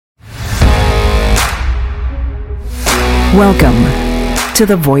Welcome to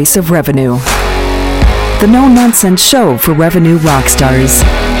the Voice of Revenue, the no-nonsense show for revenue rock stars.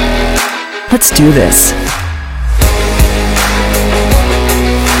 Let's do this.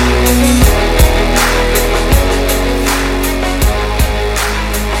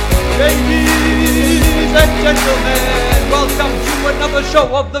 Ladies and gentlemen, welcome to another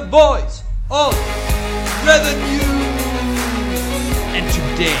show of the Voice of Revenue. And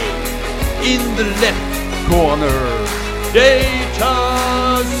today, in the left corner,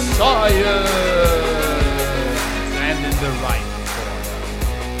 data science, and in the right corner,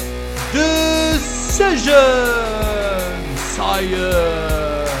 decision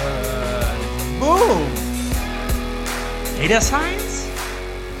science. Boom! Data science?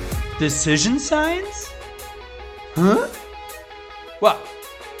 Decision science? Huh? Well,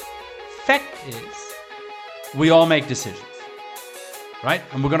 fact is, we all make decisions, right?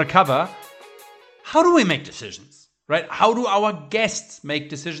 And we're going to cover, how do we make decisions? Right? How do our guests make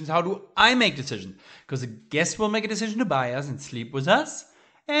decisions? How do I make decisions? Because the guest will make a decision to buy us and sleep with us.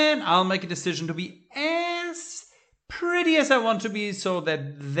 And I'll make a decision to be as pretty as I want to be so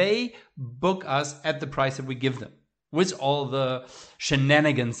that they book us at the price that we give them, with all the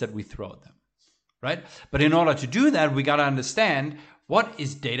shenanigans that we throw at them. Right? But in order to do that, we got to understand, what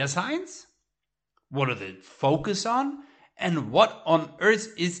is data science? What do they focus on? And what on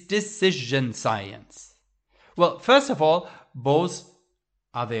earth is decision science? Well, first of all, both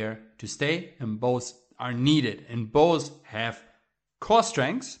are there to stay and both are needed, and both have core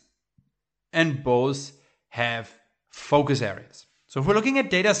strengths and both have focus areas. So if we're looking at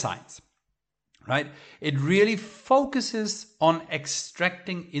data science, right, it really focuses on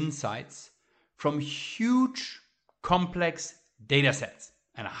extracting insights from huge, complex data sets.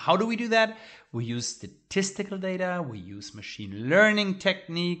 And how do we do that? We use statistical data, we use machine learning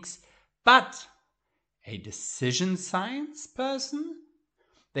techniques, but a decision science person,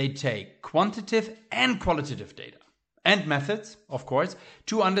 they take quantitative and qualitative data and methods, of course,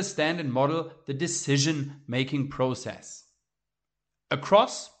 to understand and model the decision-making process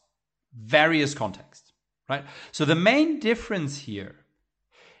across various contexts, right? So the main difference here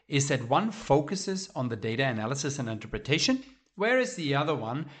is that one focuses on the data analysis and interpretation, whereas the other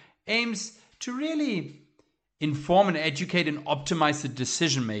one aims to really inform and educate and optimize the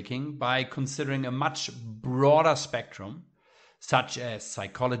decision-making by considering a much broader spectrum, such as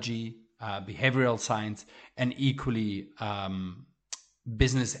psychology, behavioral science, and equally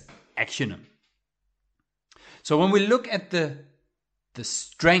business acumen. So when we look at the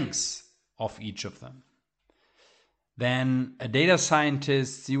strengths of each of them, then a data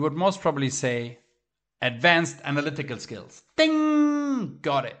scientist, you would most probably say, advanced analytical skills. Ding!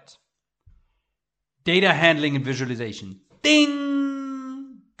 Got it. Data handling and visualization.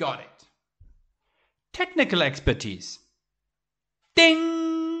 Ding! Got it. Technical expertise.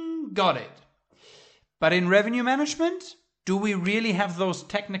 Ding! Got it. But in revenue management, do we really have those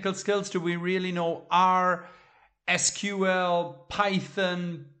technical skills? Do we really know R, SQL,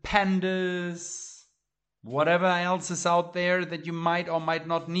 Python, Pandas, whatever else is out there that you might or might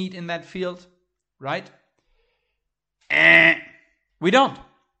not need in that field? Right? We don't.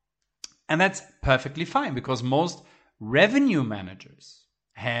 And that's perfectly fine, because most revenue managers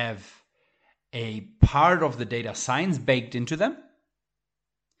have a part of the data science baked into them,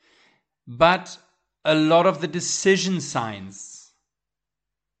 but a lot of the decision science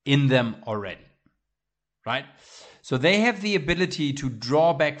in them already, right? So they have the ability to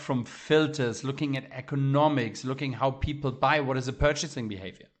draw back from filters, looking at economics, looking how people buy, what is a purchasing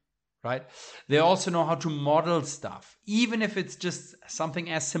behavior. Right? They also know how to model stuff, even if it's just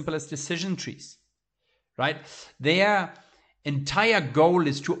something as simple as decision trees. Right? Their entire goal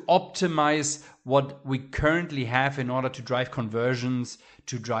is to optimize what we currently have in order to drive conversions,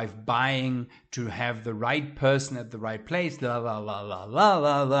 to drive buying, to have the right person at the right place, la la la la la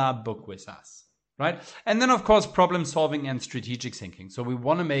la la, book with us. Right? And then, of course, problem solving and strategic thinking. So we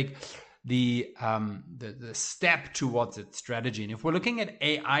want to make the step towards its strategy. And if we're looking at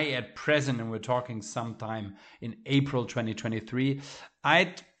AI at present, and we're talking sometime in April 2023,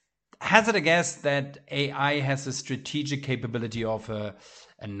 I'd hazard a guess that AI has a strategic capability of a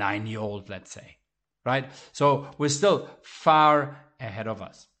 9-year-old, let's say, right? So we're still far ahead of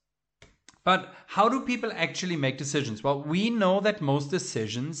us. But how do people actually make decisions? Well, we know that most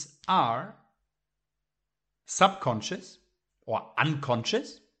decisions are subconscious or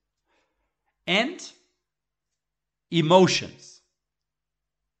unconscious, and emotions,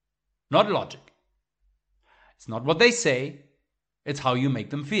 not logic. It's not what they say, it's how you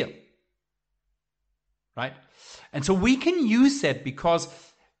make them feel. Right? And so we can use that, because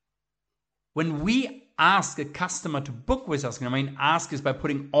when we ask a customer to book with us, ask is by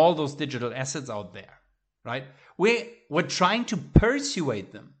putting all those digital assets out there, right? We're trying to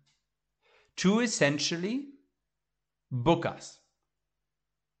persuade them to essentially book us.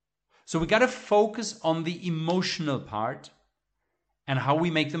 So we got to focus on the emotional part and how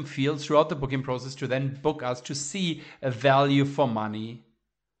we make them feel throughout the booking process to then book us, to see a value for money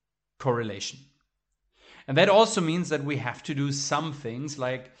correlation. And that also means that we have to do some things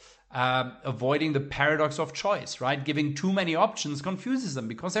like avoiding the paradox of choice, right? Giving too many options confuses them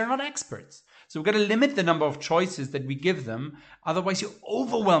because they're not experts. So we've got to limit the number of choices that we give them. Otherwise, you're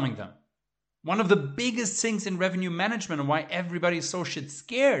overwhelming them. One of the biggest things in revenue management and why everybody is so shit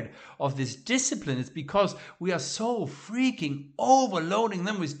scared of this discipline is because we are so freaking overloading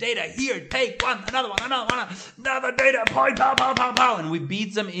them with data. Here, take one, another data point, pow, pow, pow, pow. And we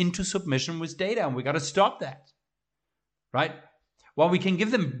beat them into submission with data, and we got to stop that, right? While we can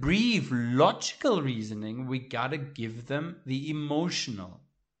give them brief, logical reasoning, we got to give them the emotional.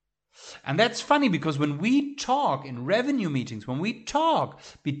 And that's funny because when we talk in revenue meetings, when we talk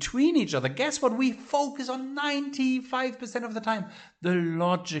between each other, guess what? We focus on 95% of the time, the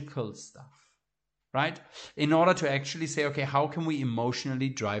logical stuff, right? In order to actually say, okay, how can we emotionally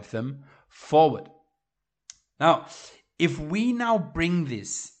drive them forward? Now, if we now bring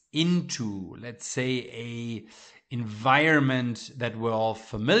this into, let's say, a environment that we're all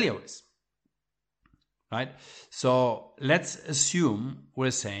familiar with, right? So let's assume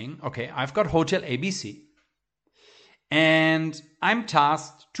we're saying, okay, I've got Hotel ABC and I'm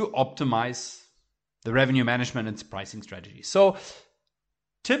tasked to optimize the revenue management and pricing strategy. So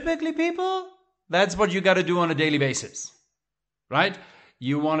typically, people, that's what you got to do on a daily basis, right?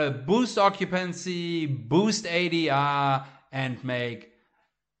 You want to boost occupancy, boost ADR, and make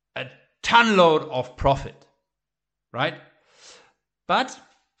a ton load of profit, right? But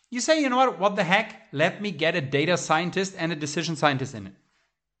you say, you know what the heck? Let me get a data scientist and a decision scientist in it,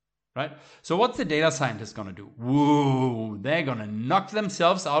 right? So what's the data scientist going to do? Woo, they're going to knock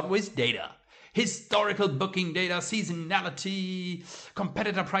themselves out with data. Historical booking data, seasonality,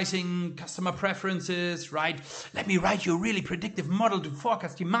 competitor pricing, customer preferences, right? Let me write you a really predictive model to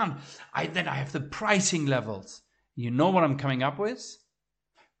forecast demand. Then I have the pricing levels. You know what I'm coming up with?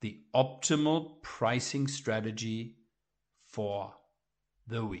 The optimal pricing strategy for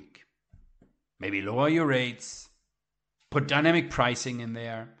the week. Maybe lower your rates, put dynamic pricing in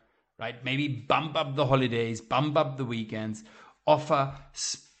there, right? Maybe bump up the holidays, bump up the weekends, offer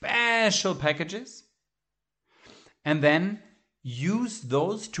special packages, and then use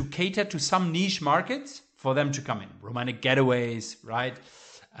those to cater to some niche markets for them to come in. Romantic getaways, right?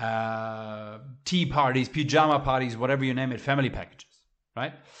 Tea parties, pajama parties, whatever you name it, family packages,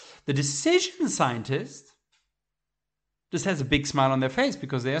 right? The decision scientist just has a big smile on their face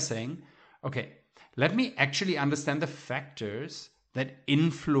because they are saying, okay, let me actually understand the factors that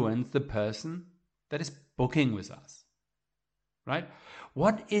influence the person that is booking with us, right?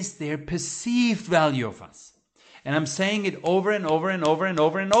 What is their perceived value of us? And I'm saying it over and over and over and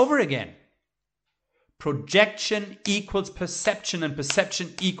over and over again. Projection equals perception, and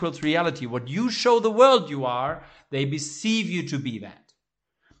perception equals reality. What you show the world you are, they perceive you to be that.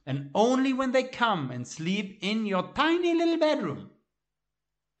 And only when they come and sleep in your tiny little bedroom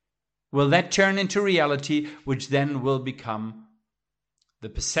will that turn into reality, which then will become the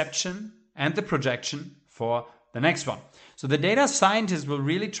perception and the projection for the next one. So the data scientist will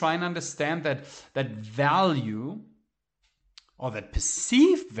really try and understand that value or that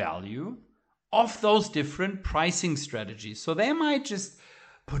perceived value of those different pricing strategies. So they might just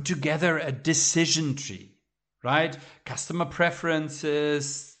put together a decision tree, right? Customer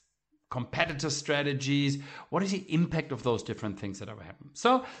preferences, competitor strategies. What is the impact of those different things that ever happen?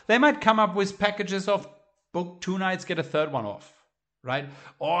 So they might come up with packages of book 2 nights, get a third one off, right?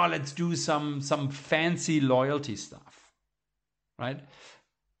 Or let's do some fancy loyalty stuff, right?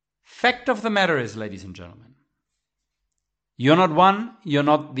 Fact of the matter is, ladies and gentlemen, you're not one, you're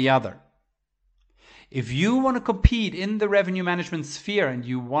not the other. If you want to compete in the revenue management sphere and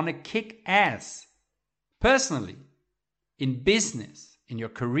you want to kick ass personally, in business, in your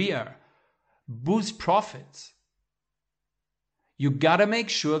career, boost profits, you got to make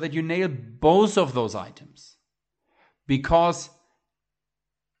sure that you nail both of those items. Because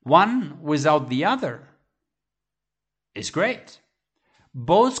one without the other is great.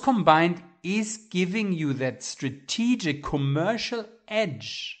 Both combined is giving you that strategic commercial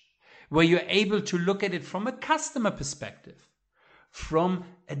edge where you're able to look at it from a customer perspective, from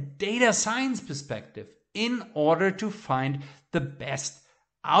a data science perspective, in order to find the best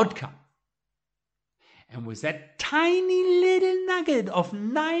outcome. And with that tiny little nugget of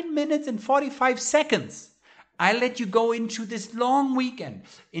 9 minutes and 45 seconds, I let you go into this long weekend.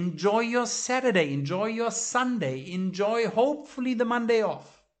 Enjoy your Saturday, enjoy your Sunday, enjoy hopefully the Monday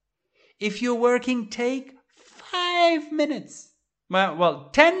off. If you're working, take 5 minutes. Well,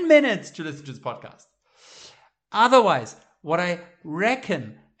 10 minutes to listen to this podcast. Otherwise, what I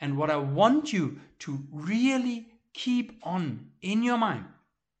reckon and what I want you to really keep on in your mind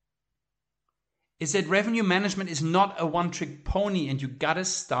is that revenue management is not a one-trick pony, and you gotta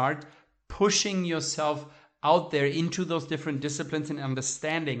start pushing yourself out there into those different disciplines and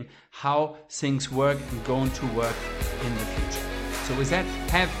understanding how things work and going to work in the future. So with that,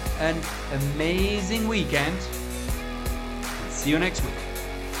 have an amazing weekend. See you next week.